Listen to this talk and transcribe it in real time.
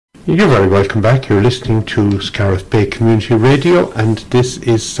You're very welcome back. You're listening to Scariff Bay Community Radio, and this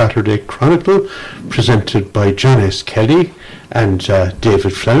is Saturday Chronicle, presented by John S. Kelly and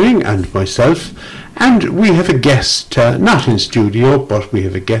David Fleming and myself. And we have a guest, not in studio, but we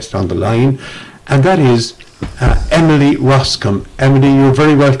have a guest on the line, and that is Emily Roscombe. Emily, you're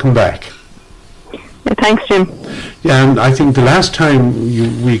very welcome back. Thanks, Jim. Yeah, and I think the last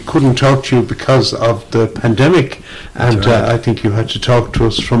time we couldn't talk to you because of the pandemic, and I think you had to talk to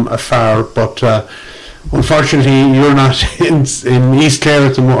us from afar. But unfortunately, you're not in East Clare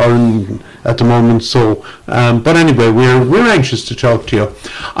at the moment. So, but anyway, we're anxious to talk to you.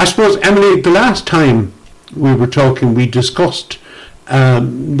 I suppose, Emily, the last time we were talking, we discussed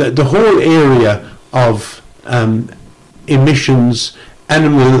the whole area of emissions,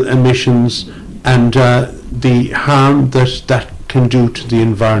 animal emissions, and the harm that can do to the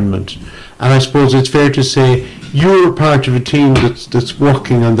environment. And I suppose it's fair to say you're part of a team that's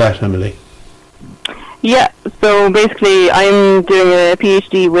working on that, Emily. Yeah, so basically I'm doing a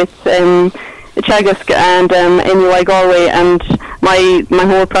PhD with Teagasc and NUI Galway, and my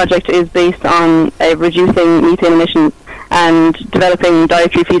whole project is based on reducing methane emissions and developing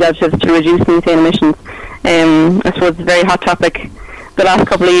dietary feed additives to reduce methane emissions. I suppose it's a very hot topic the last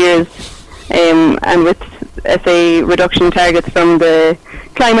couple of years. And with SA reduction targets from the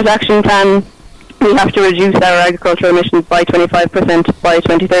Climate Action Plan, we have to reduce our agricultural emissions by 25% by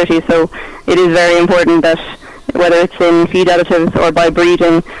 2030. So it is very important that whether it's in feed additives or by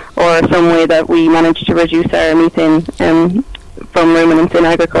breeding or some way that we manage to reduce our methane from ruminants in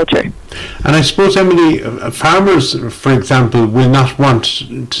agriculture. And I suppose, Emily, farmers, for example, will not want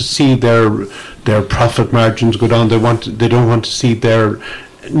to see their profit margins go down. They don't want to see their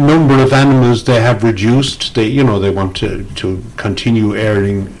number of animals they have reduced. They want to continue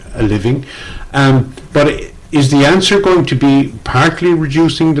earning a living. But is the answer going to be partly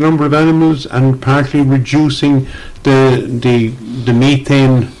reducing the number of animals and partly reducing the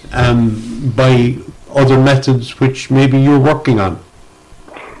methane by other methods which maybe you're working on?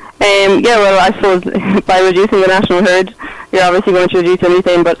 Yeah, well, I suppose by reducing the national herd, you're obviously going to reduce the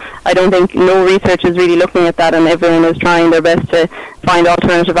methane, but I don't think no research is really looking at that, and everyone is trying their best to find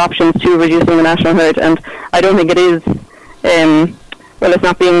alternative options to reducing the national herd, and I don't think it is, well, it's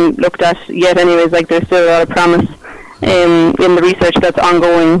not being looked at yet anyways. Like, there's still a lot of promise in the research that's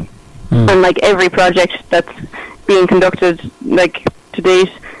ongoing, and like every project that's being conducted, like to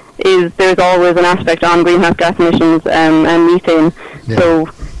date, there's always an aspect on greenhouse gas emissions and methane. Yeah. So,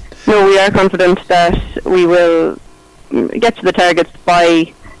 no, we are confident that we will get to the targets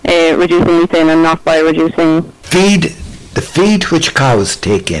by reducing methane and not by reducing the feed which cows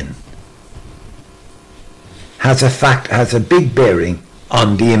take in has a big bearing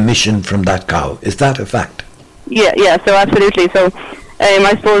on the emission from that cow. Is that a fact? Yeah, so absolutely. So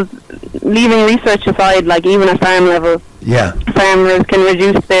I suppose, leaving research aside, like even at farm level, farmers can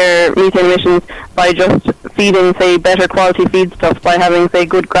reduce their methane emissions by just feeding, say, better quality feedstuff, by having, say,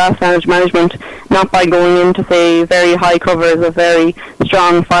 good grass management, not by going into, say, very high covers of very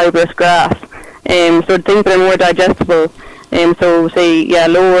strong fibrous grass. So things that are more digestible. So, say,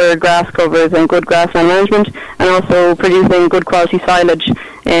 lower grass covers and good grassland management, and also producing good quality silage,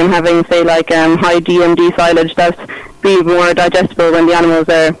 having, say, like high DMD silage that's be more digestible when the animals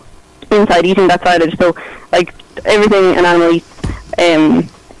are inside eating that silage. So, like, everything an animal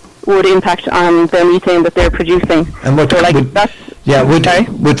eats would impact on the methane that they're producing. And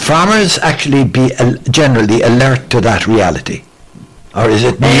would farmers actually be generally alert to that reality, or is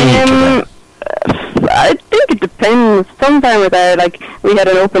it new to them? I think it depends. Some farmers are, like, we had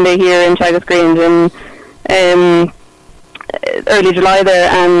an open day here in Teagasc Grange in early July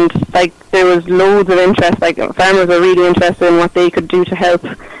there, and like there was loads of interest. Like, farmers were really interested in what they could do to help,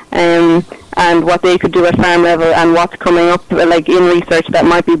 and what they could do at farm level, and what's coming up, like, in research that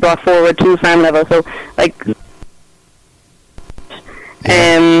might be brought forward to farm level. So, like,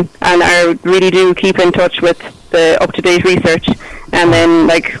 and I really do keep in touch with the up-to-date research, and then,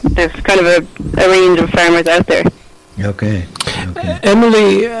 like, there's kind of a range of farmers out there. Okay.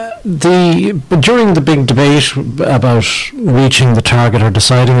 Emily, during the big debate about reaching the target or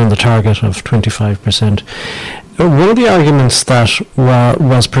deciding on the target of 25%, one of the arguments that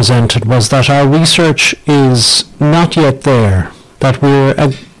was presented was that our research is not yet there, that we're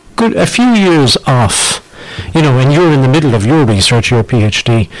a few years off. You know, when you're in the middle of your research, your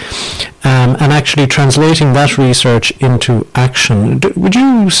PhD, and actually translating that research into action. Would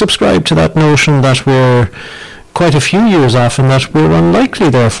you subscribe to that notion that we're quite a few years off, and that we're unlikely,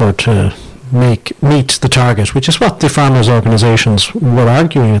 therefore, to meet the target, which is what the farmers' organisations were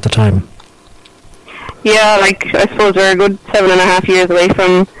arguing at the time? Yeah, like, I suppose we're a good 7.5 years away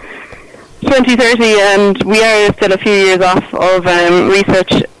from 2030, and we are still a few years off of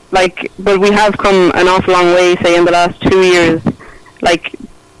research. But we have come an awful long way, say, in the last 2 years.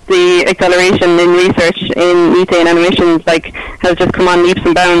 The acceleration in research in methane and emissions, has just come on leaps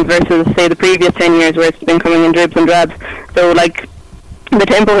and bounds versus, say, the previous 10 years where it's been coming in dribs and drabs. So, the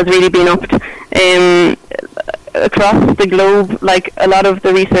tempo has really been upped. Across the globe, a lot of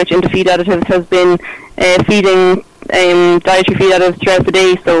the research into feed additives has been feeding dietary feed additives throughout the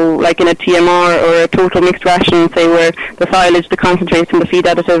day, so in a TMR or a total mixed ration, say, where the silage, the concentrates and the feed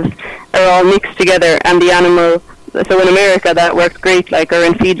additives are all mixed together, and the animal, so in America that works great, or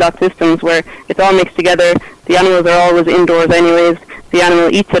in feedlot systems where it's all mixed together, the animals are always indoors anyways, the animal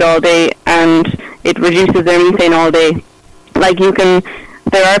eats it all day and it reduces their methane all day.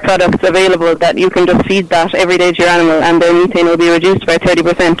 There are products available that you can just feed that every day to your animal and their methane will be reduced by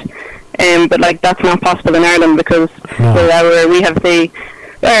 30%. But that's not possible in Ireland because we have, say,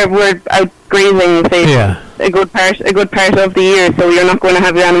 we're out grazing, say, a good part of the year, so you're not going to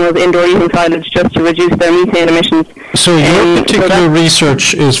have your animals indoor eating silage just to reduce their methane emissions. So your particular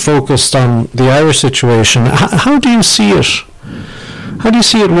research is focused on the Irish situation. How do you see it? How do you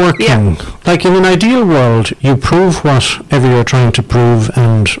see it working? Yeah. In an ideal world, you prove whatever you're trying to prove,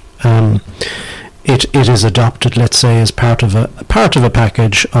 and it is adopted, let's say, as part of a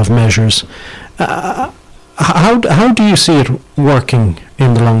package of measures. How do you see it working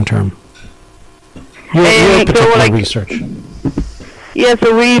in the long term? Your particular research. Yeah,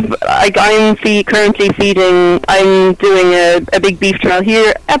 so I'm currently feeding, I'm doing a big beef trial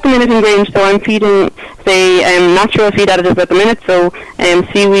here at the minute in Grange, so I'm feeding, say, natural feed additives at the minute, so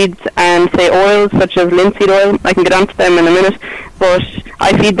seaweeds and, say, oils such as linseed oil. I can get onto them in a minute, but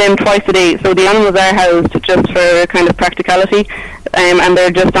I feed them twice a day, so the animals are housed just for kind of practicality, and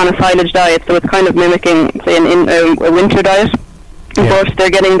they're just on a silage diet, so it's kind of mimicking, say, a winter diet. Yeah. But they're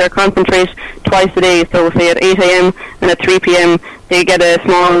getting their concentrate twice a day, so say at 8 a.m. and at 3 p.m. they get a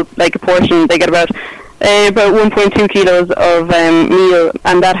small, a portion, they get about 1.2 kilos of meal,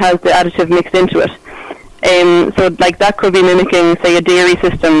 and that has the additive mixed into it. So that could be mimicking, say, a dairy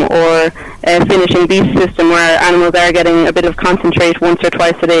system or a finishing beef system where animals are getting a bit of concentrate once or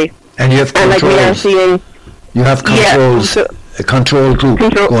twice a day. And you have controls. And we are seeing... You have controls, a control group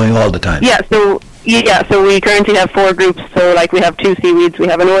going all the time. Yeah, so we currently have 4 groups, so we have 2 seaweeds, we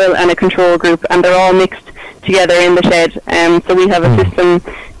have an oil and a control group, and they're all mixed together in the shed. So we have a system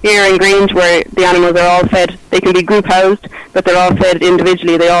here in Grange where the animals are all fed. They can be group housed, but they're all fed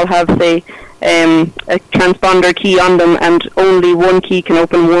individually. They all have, say, a transponder key on them, and only one key can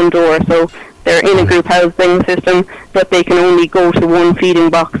open one door, so they're in a group housing system, but they can only go to one feeding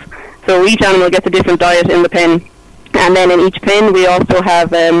box. So each animal gets a different diet in the pen. And then in each pen we also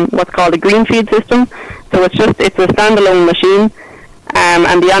have what's called a green feed system. So it's a standalone machine,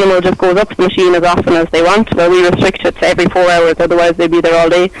 and the animal just goes up to the machine as often as they want. Well, we restrict it to every 4 hours, otherwise they'd be there all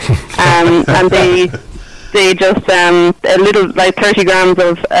day. And they just a little 30 grams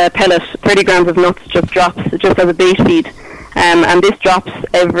of pellet, 30 grams of nuts just drops just as a bait feed. And this drops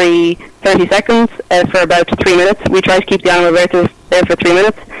every 30 seconds for about 3 minutes. We try to keep the animal there for 3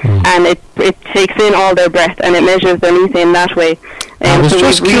 minutes, and it takes in all their breath and it measures their methane that way. I was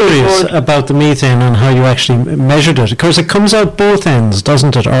just curious about the methane and how you actually measured it, because it comes out both ends,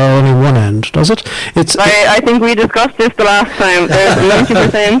 doesn't it, or only one end, does it? I think we discussed this the last time. There's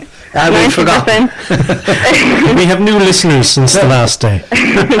 90%. We forgot. We have new listeners since the last day.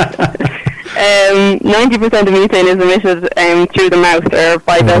 90% of methane is emitted through the mouth or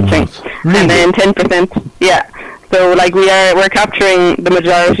by belching, and then 10%, So we're capturing the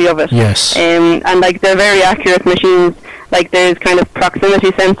majority of it. Yes. And they're very accurate machines. There's kind of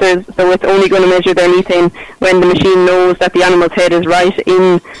proximity sensors, so it's only going to measure their methane when the machine knows that the animal's head is right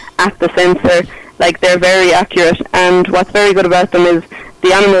in at the sensor. They're very accurate, and what's very good about them is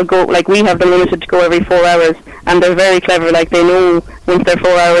the animal we have them limited to go every 4 hours, and they're very clever. They know once their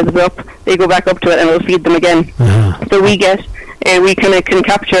 4 hours is up, they go back up to it and we'll feed them again. Uh-huh. So we can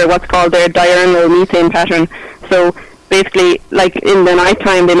capture what's called their diurnal methane pattern. So basically, in the night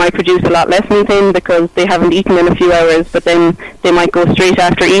time, they might produce a lot less methane because they haven't eaten in a few hours, but then they might go straight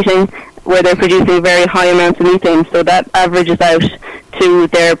after eating, where they're producing very high amounts of methane. So that averages out to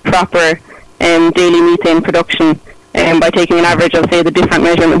their proper daily methane production by taking an average of, say, the different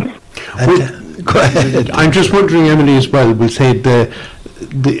measurements. Go ahead. I'm just wondering, Emily, as well, we'll say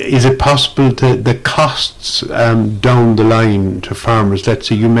is it possible the costs down the line to farmers? Let's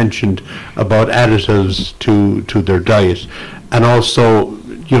say you mentioned about additives to their diet, and also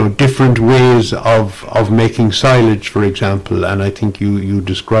different ways of making silage, for example. And I think you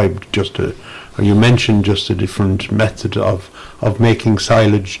described you mentioned just a different method of making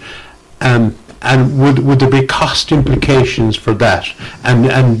silage. And would there be cost implications for that?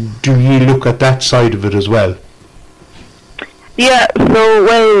 And do you look at that side of it as well? Yeah, so,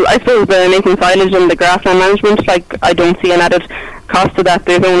 well, I suppose making silage and the grassland management, like, I don't see an added cost to that.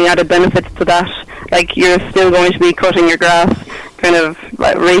 There's only added benefits to that. Like, you're still going to be cutting your grass, kind of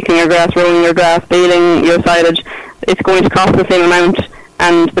like raking your grass, rolling your grass, baling your silage. It's going to cost the same amount,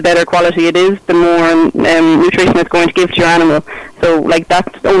 and the better quality it is, the more nutrition it's going to give to your animal. So, like,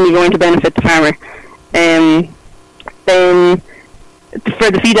 that's only going to benefit the farmer. Then,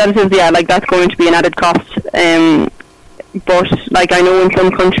 for the feed additives, yeah, like, that's going to be an added cost. But, like, I know in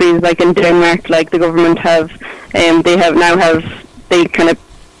some countries, like in Denmark, like, the government they kind of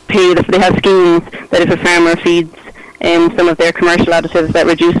pay, they have schemes that if a farmer feeds some of their commercial additives that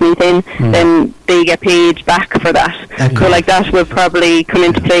reduce methane, then they get paid back for that. Okay. So, like, that will probably come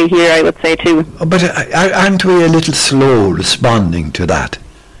into play here, I would say, too. But aren't we a little slow responding to that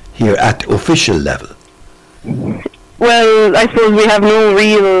here at official level? Well, I suppose we have no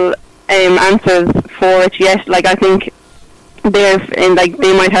real answers for it yet. Like, I think they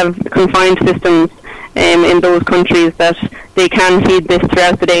might have confined systems in those countries that they can feed this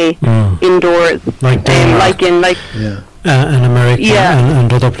throughout the day indoors, like Denmark, in America,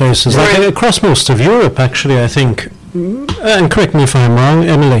 and other places, like across most of Europe, actually. I think, and correct me if I'm wrong,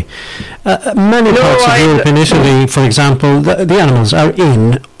 Emily. Many parts of Europe, in Italy, for example, the animals are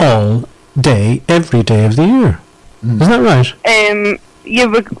in all day, every day of the year. Isn't that right? Yeah,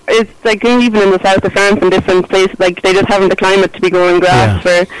 but it's like even in the south of France and different places, like they just haven't the climate to be growing grass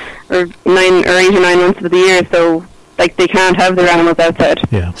for 8 or 9 months of the year, so like they can't have their animals outside.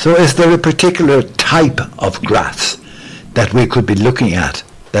 Yeah. So is there a particular type of grass that we could be looking at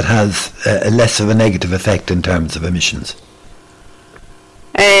that has a less of a negative effect in terms of emissions?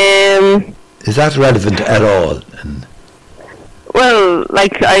 Is that relevant at all? Well,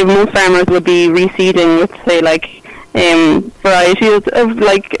 like most farmers would be reseeding with, say, like varieties of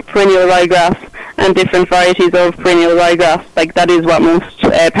like perennial ryegrass and different varieties of perennial ryegrass. Like that is what most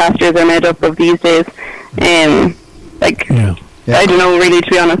pastures are made up of these days. I don't know really, to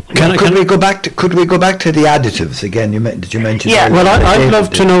be honest. Could we go back to the additives again? Did you mention? Yeah. Well, I'd love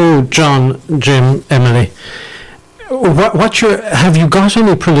to know, John, Jim, Emily. Have you got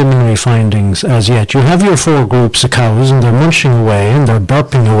any preliminary findings as yet? You have your 4 groups of cows and they're munching away and they're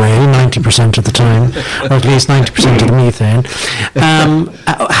burping away 90% of the time, or at least 90% of the methane.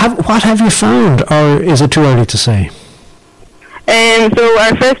 What have you found, or is it too early to say? So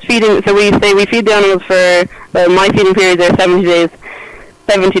our first feeding, so we feed the animals for, my feeding periods are 70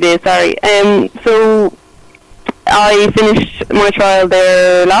 days, so I finished my trial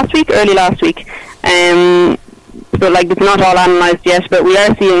there early last week. So like it's not all analysed yet, but we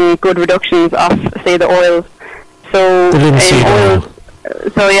are seeing good reductions of, say, the oils. So the linseed oil.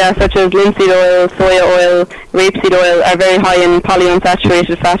 So yeah, such as linseed oil, soya oil, rapeseed oil are very high in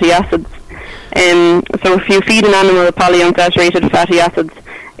polyunsaturated fatty acids. So if you feed an animal polyunsaturated fatty acids,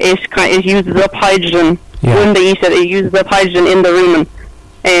 it uses up hydrogen. Yeah. When they eat it, it uses up hydrogen in the rumen.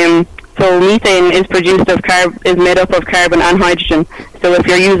 So methane is made up of carbon and hydrogen. So if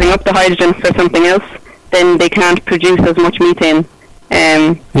you're using up the hydrogen for something else, then they can't produce as much methane.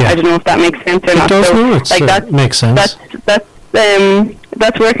 I don't know if that makes sense or not. It does, so, that makes sense.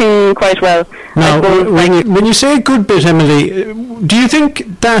 That's working quite well. Now, when you say a good bit, Emily, do you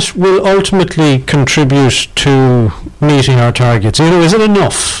think that will ultimately contribute to meeting our targets? Is it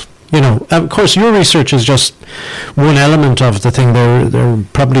enough? Of course, your research is just one element of the thing. There are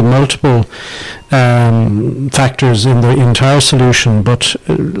probably multiple factors in the entire solution, but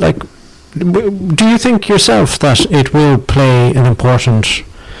do you think yourself that it will play an important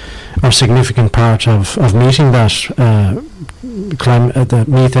or significant part of meeting that the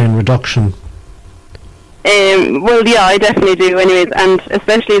methane reduction? Well, yeah, I definitely do. Anyways, and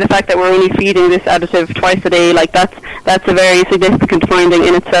especially the fact that we're only feeding this additive twice a day, like that's a very significant finding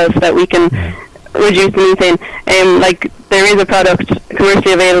in itself, that we can reduce the methane. Like there is a product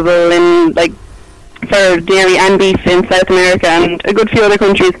commercially available in for dairy and beef in South America and a good few other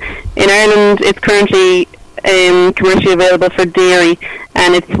countries. In Ireland, it's currently commercially available for dairy,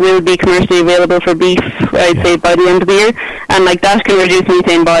 and it will be commercially available for beef, I'd say, by the end of the year. And that can reduce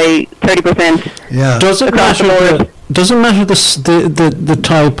methane by 30%. Yeah. Does it matter? Doesn't matter the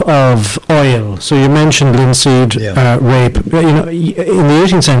type of oil. So you mentioned linseed, rape. In the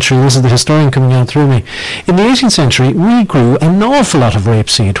 18th century, this is the historian coming out through me. In the 18th century, we grew an awful lot of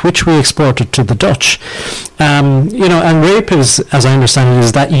rapeseed, which we exported to the Dutch. And rape is, as I understand it,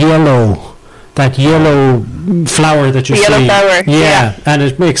 is that yellow that yellow flower that you see. Yellow flower. Yeah, and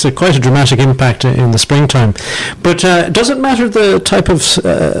it makes quite a dramatic impact in the springtime. But does it matter the type of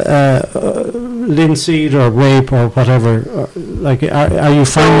linseed or rape or whatever? Are you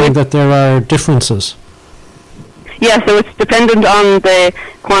finding that there are differences? Yeah, so it's dependent on the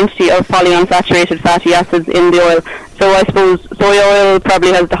quantity of polyunsaturated fatty acids in the oil. So I suppose soy oil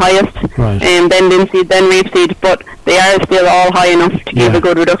probably has the highest, right. And then linseed, then rapeseed, but they are still all high enough to give a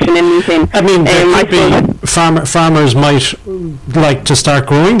good reduction in methane. I mean, farmers might like to start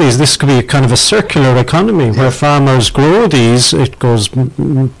growing these. This could be a kind of a circular economy where farmers grow these, it goes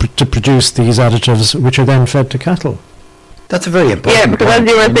to produce these additives, which are then fed to cattle. That's a very important point. Yeah, because as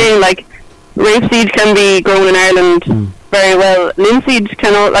you were saying, rapeseed can be grown in Ireland very well. Linseed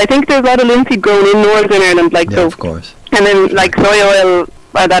I think there's a lot of linseed grown in Northern Ireland, so. Of course. And then soy oil,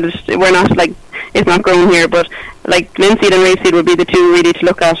 it's not grown here, but linseed and rapeseed would be the two really to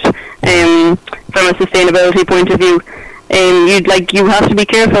look at from a sustainability point of view. You have to be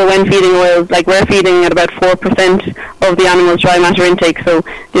careful when feeding oils. We're feeding at about 4% of the animal's dry matter intake, so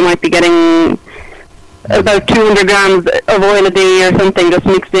they might be getting about 200 grams of oil a day or something just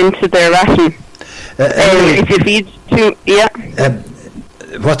mixed into their ration. If you feed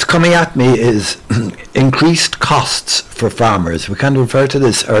what's coming at me is increased costs for farmers. We kind of referred to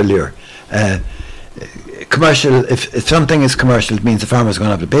this earlier. Commercial. If something is commercial, it means the farmer is going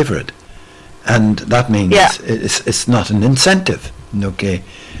to have to pay for it, and that means it's not an incentive. Okay.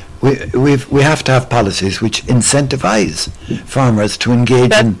 We have to have policies which incentivize farmers to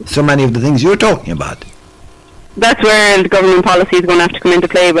engage in so many of the things you're talking about. That's where the government policy is going to have to come into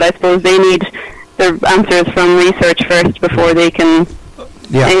play, but I suppose they need their answers from research first before they can...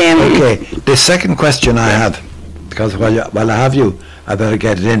 Okay. The second question I have, because while I have you, I better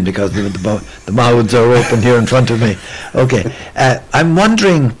get it in because the mouths are open here in front of me. Okay. I'm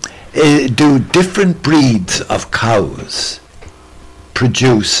wondering, do different breeds of cows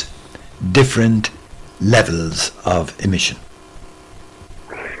produce different levels of emission?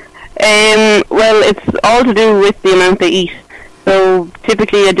 Well, it's all to do with the amount they eat. So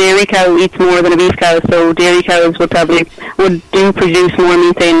typically a dairy cow eats more than a beef cow, so dairy cows would produce more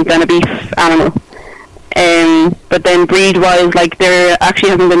methane than a beef animal. But then breed-wise, there actually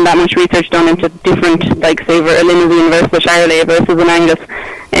hasn't been that much research done into different, say, a Limousin versus a Charolais versus an Angus.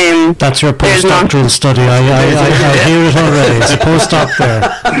 That's your postdoctoral study. I hear it already. It's a postdoc there.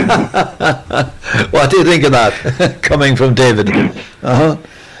 What do you think of that, coming from David?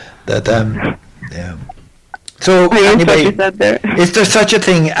 So anyway, is there such a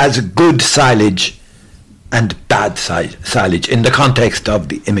thing as good silage and bad silage in the context of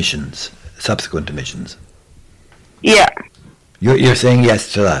the emissions, subsequent emissions? Yeah. You're saying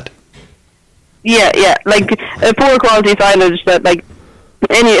yes to that? Yeah. A poor quality silage that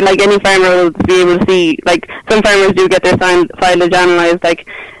any farmer will be able to see. Some farmers do get their silage analysed,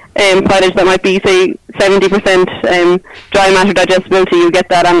 silage that might be, say, 70% dry matter digestibility. You get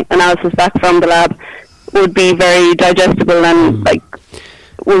that analysis back from the lab. Would be very digestible and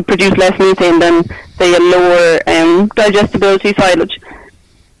would produce less methane than, say, a lower digestibility silage.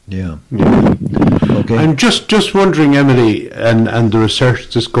 Yeah. Okay. I'm just wondering, Emily, and the research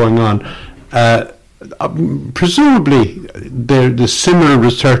that's going on. Presumably, the similar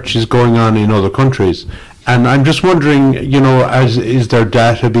research is going on in other countries, and I'm just wondering, is there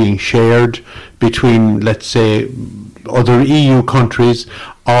data being shared between, let's say, other EU countries,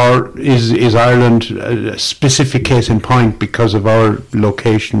 or is Ireland a specific case in point because of our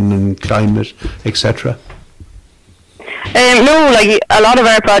location and climate, etc.? No, a lot of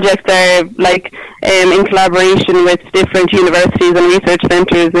our projects are in collaboration with different universities and research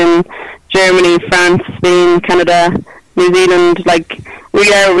centres in Germany, France, Spain, Canada, New Zealand.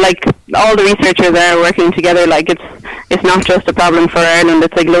 We are all the researchers are working together. It's not just a problem for Ireland;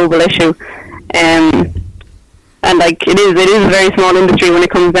 it's a global issue. And it is a very small industry when it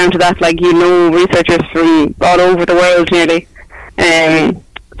comes down to that. Researchers from all over the world nearly.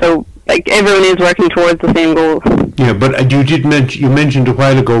 So everyone is working towards the same goal. Yeah, but you mentioned a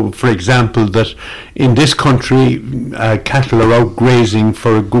while ago, for example, that in this country cattle are out grazing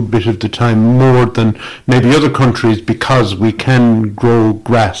for a good bit of the time more than maybe other countries because we can grow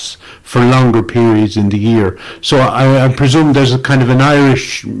grass for longer periods in the year. So I presume there's a kind of an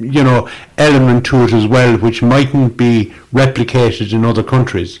Irish, element to it as well, which mightn't be replicated in other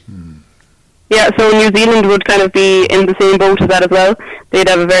countries. Yeah, so New Zealand would kind of be in the same boat as that as well. They'd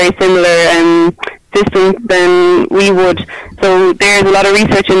have a very similar system than we would. So there's a lot of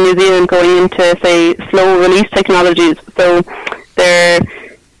research in New Zealand going into, say, slow release technologies. So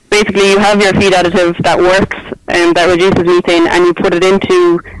basically you have your feed additive that works and that reduces methane, and you put it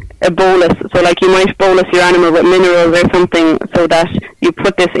into a bolus. So like you might bolus your animal with minerals or something, so that you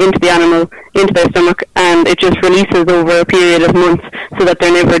put this into the animal, into their stomach, and it just releases over a period of months, so that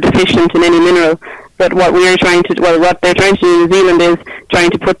they're never deficient in any mineral. But what they're trying to do in New Zealand is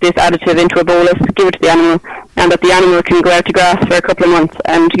trying to put this additive into a bolus, give it to the animal, and that the animal can go out to grass for a couple of months,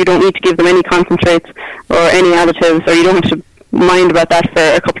 and you don't need to give them any concentrates or any additives, or you don't have to mind about that for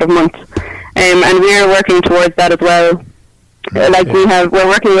a couple of months. And we're working towards that as well. We're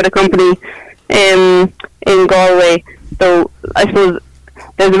working with a company in Galway. So I suppose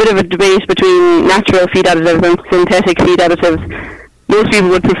there's a bit of a debate between natural feed additives and synthetic feed additives. Most people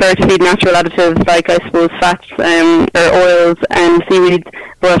would prefer to feed natural additives, like I suppose fats or oils and seaweeds,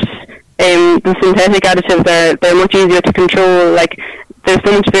 but the synthetic additives they're much easier to control. Like there's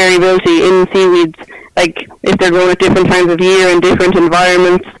so much variability in seaweeds. Like if they're grown at different times of year in different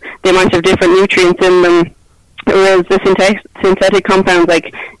environments, they might have different nutrients in them. Whereas the synthetic compounds,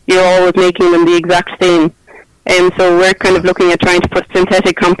 like you're always making them the exact same. So we're kind of looking at trying to put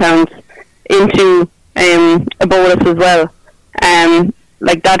synthetic compounds into a bolus as well.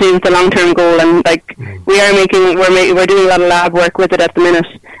 Like that is the long-term goal, and like we're doing a lot of lab work with it at the minute,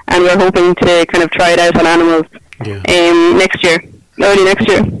 and we're hoping to kind of try it out on animals early next year.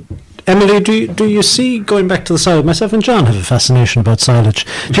 Emily, do you see, going back to the silage, myself and John have a fascination about silage.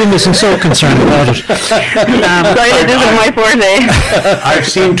 Jim isn't so concerned about it. Silage isn't my forte. I've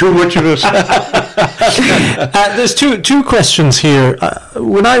seen too much of it. There's two questions here.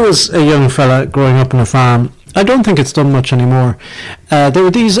 When I was a young fella growing up on a farm, I don't think it's done much anymore. There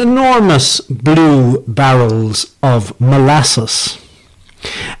were these enormous blue barrels of molasses.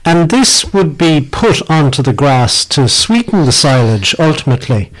 And this would be put onto the grass to sweeten the silage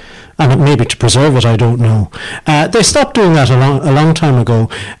ultimately, and maybe to preserve it, I don't know. They stopped doing that a long time ago.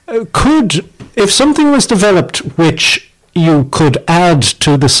 If something was developed which you could add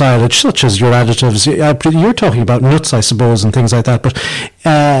to the silage, such as your additives, you're talking about nuts, I suppose, and things like that, but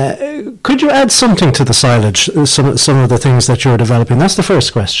could you add something to the silage, some of the things that you're developing? That's the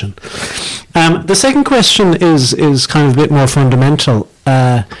first question. The second question is kind of a bit more fundamental.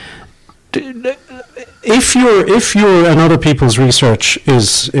 If your and other people's research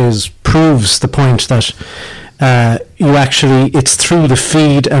proves the point that it's through the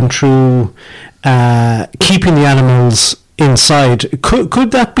feed and through keeping the animals inside,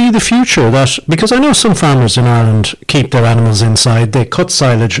 could that be the future? That, because I know some farmers in Ireland keep their animals inside, they cut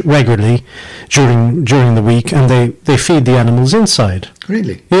silage regularly during the week, and they feed the animals inside.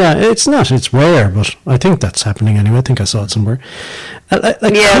 Really? Yeah, it's rare, but I think that's happening anyway. I think I saw it somewhere.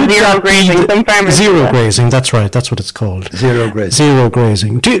 Zero grazing. Some farmers zero grazing, that's right, that's what it's called. Zero grazing. Zero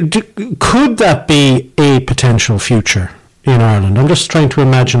grazing. Could that be a potential future in Ireland? I'm just trying to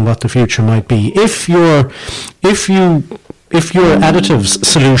imagine what the future might be. If your additives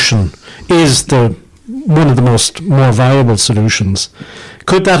solution is one of the more viable solutions,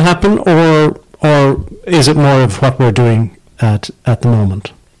 could that happen, or is it more of what we're doing at the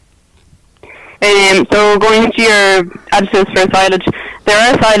moment? So going to your additives for silage, there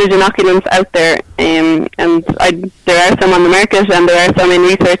are silage inoculants out there, and there are some on the market and there are some in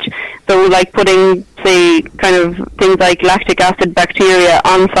research. So like putting, say, kind of things like lactic acid bacteria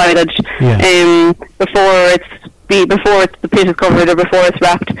on silage before the pit is covered or before it's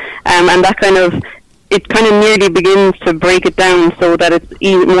wrapped, and that kind of nearly begins to break it down so that it's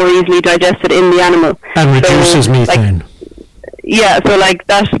more easily digested in the animal. And reduces methane. So like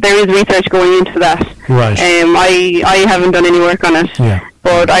that, there is research going into that. Right. I haven't done any work on it. Yeah.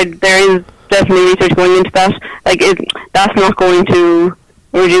 But there is definitely research going into that. Like that's not going to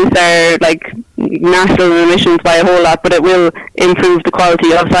reduce our national emissions by a whole lot, but it will improve the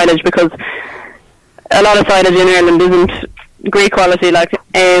quality of silage, because a lot of silage in Ireland isn't great quality. But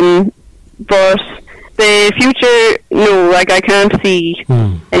the future, no, I can't see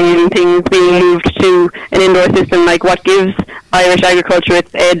things being moved to an indoor system. Like what gives Irish agriculture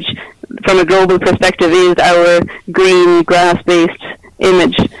its edge from a global perspective is our green grass-based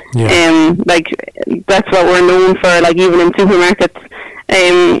image. Yeah. That's what we're known for. Like even in supermarkets,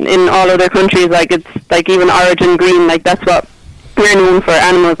 in all other countries, it's like even Origin Green. Like that's what we're known for: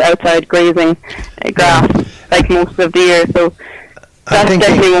 animals outside grazing grass, like most of the year. So that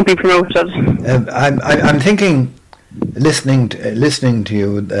definitely won't be promoted. I'm thinking, listening to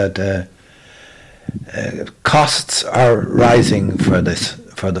you, that costs are rising for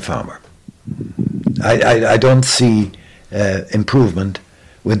the farmer. I don't see improvement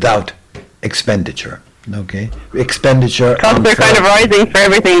without expenditure. Okay, expenditure. Costs are kind of rising for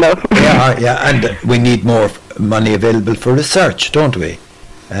everything, though. Yeah, and we need more money available for research, don't we?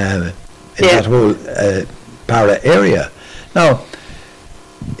 In that whole para area. Now,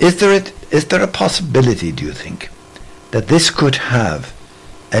 Is there a possibility, do you think, that this could have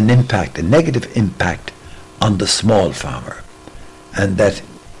a negative impact on the small farmer, and that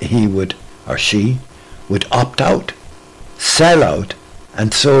he would, or she, would opt out, sell out,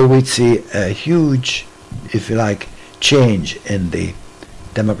 and so we'd see a huge, if you like, change in the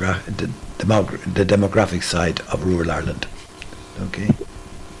demographic side of rural Ireland? Okay.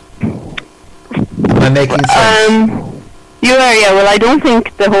 Am I making sense? You are, yeah. Well, I don't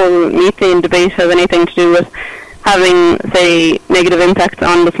think the whole methane debate has anything to do with having, say, negative impacts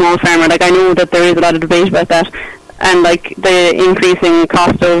on the small farmer. Like, I know that there is a lot of debate about that, and like the increasing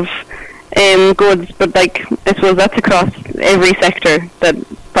cost of goods, but like I suppose that's across every sector that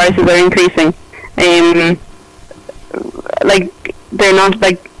prices are increasing. Like, they're not,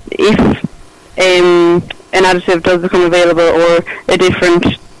 like, if an additive does become available, or a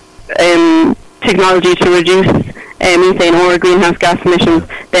different technology to reduce methane or greenhouse gas emissions,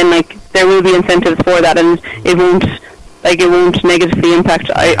 then like there will be incentives for that, and it won't negatively impact.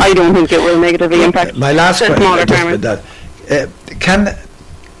 I don't think it will negatively impact. My last question, just with that,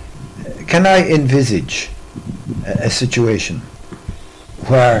 can I envisage a situation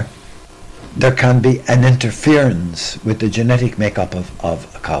where there can be an interference with the genetic makeup of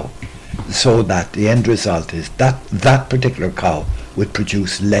a cow, so that the end result is that particular cow would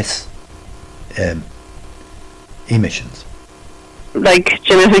produce less emissions? Like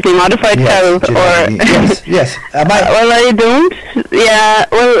genetically modified cows, or yes. Well, I don't. Yeah.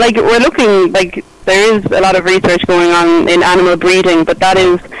 Well, like we're looking, like there is a lot of research going on in animal breeding, but that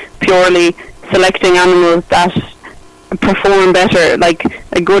is purely selecting animals that perform better, like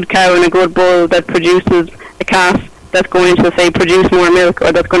a good cow and a good bull that produces a calf that's going to, say, produce more milk,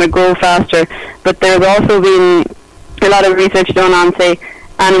 or that's going to grow faster. But there's also been a lot of research done on, say,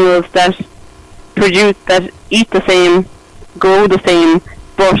 animals that eat the same, grow the same,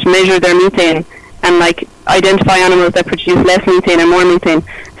 but measure their methane, and like identify animals that produce less methane and more methane.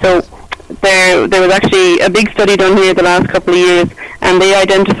 So there was actually a big study done here the last couple of years, and they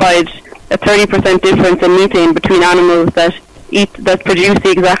identified a 30% difference in methane between animals that produce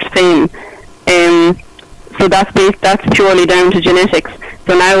the exact same. So that's purely down to genetics.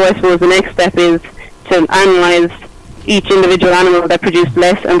 So now I suppose the next step is to analyse each individual animal that produced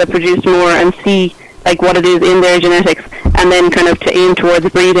less and that produced more, and see like what it is in their genetics, and then kind of to aim towards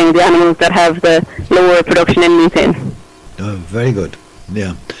breeding the animals that have the lower production in methane. Oh, very good.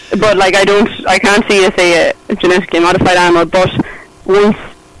 Yeah. But like I can't see a genetically modified animal, but once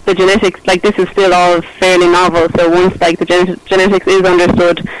the genetics, like this is still all fairly novel, so once like the genetics is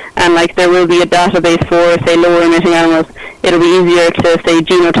understood, and like there will be a database for, say, lower emitting animals, it'll be easier to, say,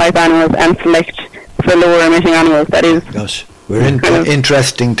 genotype animals and select for lower emitting animals. That is. Gosh, we're in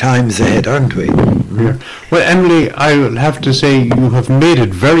interesting times ahead, aren't we? Yeah. Well, Emily, I will have to say you have made it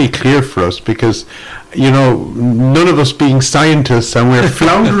very clear for us, because none of us being scientists, and we're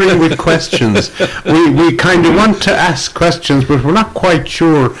floundering with questions. We kind of want to ask questions, but we're not quite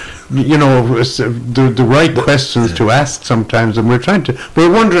sure, the right questions to ask sometimes, and we're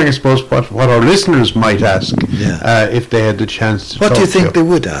wondering, I suppose, what our listeners might ask if they had the chance to. What do you think they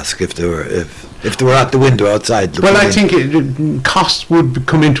would ask if they were at the window outside? Well, I think cost would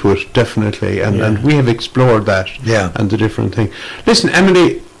come into it, definitely, and we have explored that and the different thing. Listen,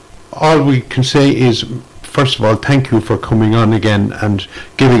 Emily, all we can say is, first of all, thank you for coming on again and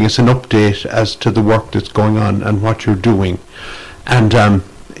giving us an update as to the work that's going on and what you're doing. And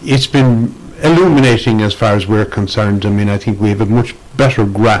it's been illuminating as far as we're concerned. I mean, I think we have a much better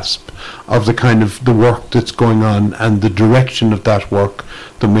grasp of the kind of the work that's going on and the direction of that work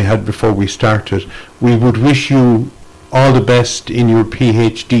than we had before we started. We would wish you all the best in your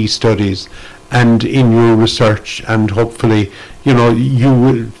PhD studies and in your research, and hopefully, you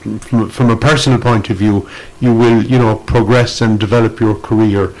will, from a personal point of view, you will, progress and develop your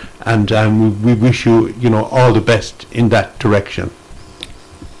career, and we wish you, all the best in that direction.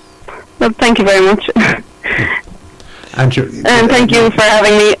 Well, thank you very much. And thank you for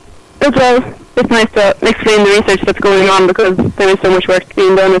having me as well. It's nice to explain the research that's going on, because there is so much work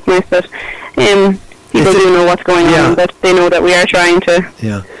being done. It's nice that people do know what's going on, that they know that we are trying to.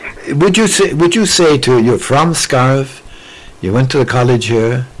 Yeah. Would you say you're from Scariff, you went to the college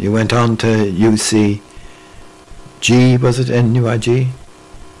here, you went on to UCG, was it NUIG?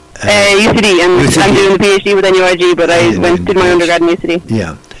 UCD, and UCD. I'm doing the PhD with NUIG, but I did my undergrad in UCD.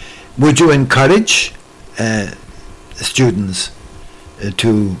 Yeah. Would you encourage students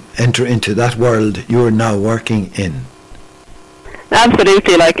to enter into that world you're now working in?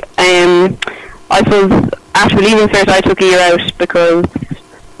 Absolutely. Like, I suppose after leaving cert, I took a year out because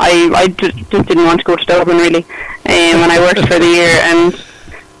I just didn't want to go to Dublin, really. And I worked for the year, and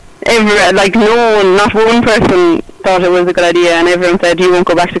not one person thought it was a good idea, and everyone said you won't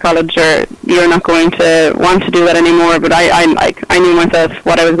go back to college or you're not going to want to do that anymore. But I knew myself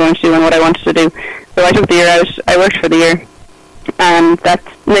what I was going to do and what I wanted to do, so I took the year out. I worked for the year, and that's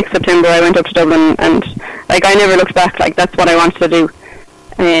next September I went up to Dublin, and I never looked back. That's what I wanted to do.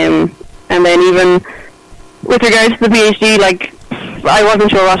 And then even with regards to the PhD, I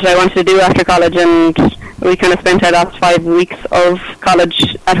wasn't sure what I wanted to do after college, and we kind of spent our last 5 weeks of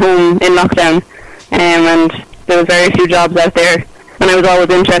college at home in lockdown, and there were very few jobs out there, and I was always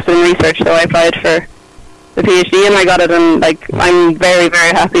interested in research, so I applied for the PhD and I got it, and I'm very,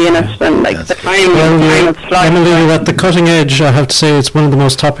 very happy in it, and the time is flying. Emily, you're at the cutting edge. I have to say it's one of the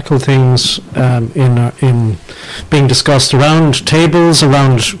most topical things in being discussed around tables,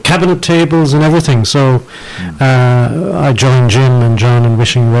 around cabinet tables and everything. So I join Jim and John in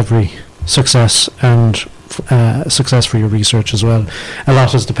wishing you every success, and success for your research as well. A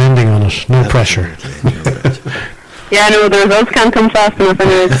lot is depending on it. No pressure. Yeah, no, the results can't come fast enough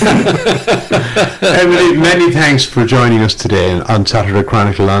anyways. Emily, many thanks for joining us today on Saturday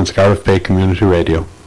Chronicle on Scariff Bay Community Radio.